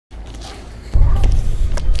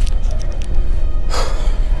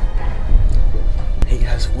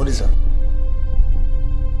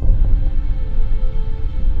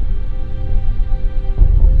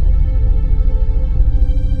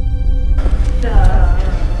Hey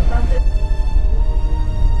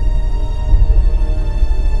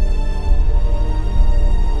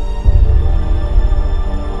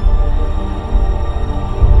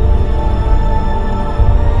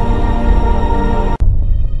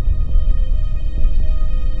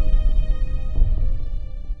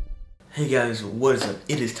guys, what is up?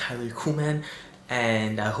 It is Tyler Coolman,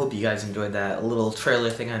 and I hope you guys enjoyed that little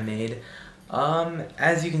trailer thing I made.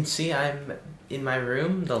 As you can see, I'm in my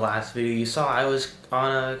room. The last video you saw, I was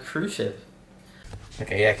on a cruise ship.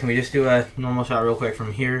 Okay, yeah, can we just do a normal shot real quick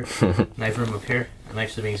from here? Knife room up here. I'm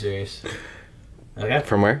actually being serious. Okay?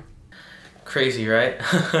 From where? Crazy, right?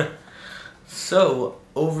 So,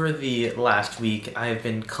 over the last week, I've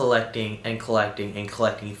been collecting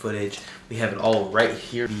footage. We have it all right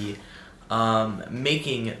here.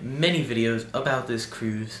 Making many videos about this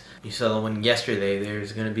cruise. You saw the one yesterday.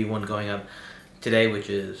 There's going to be one going up today, which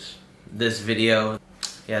is this video.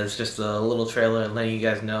 Yeah, it's just a little trailer letting you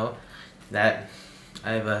guys know that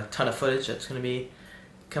I have a ton of footage that's going to be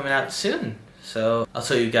coming out soon. So I'll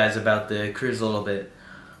tell you guys about the cruise a little bit.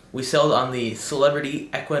 We sailed on the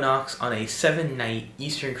Celebrity Equinox on a 7-night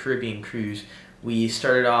Eastern Caribbean cruise. We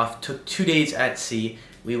started off, took 2 days at sea.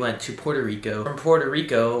 We went to Puerto Rico. From Puerto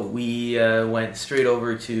Rico, we went straight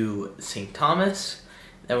over to St. Thomas.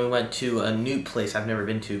 Then we went to a new place I've never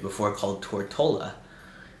been to before called Tortola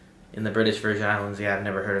in the British Virgin Islands. Yeah, I've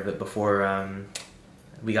never heard of it before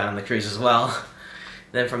we got on the cruise as well.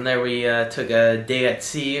 Then from there we took a day at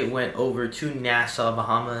sea, went over to Nassau,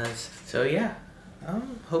 Bahamas. So yeah,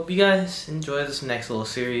 hope you guys enjoy this next little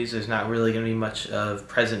series. There's not really going to be much of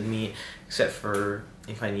present me, except for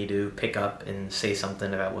if I need to pick up and say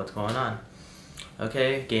something about what's going on.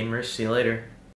 Okay, gamers, see you later.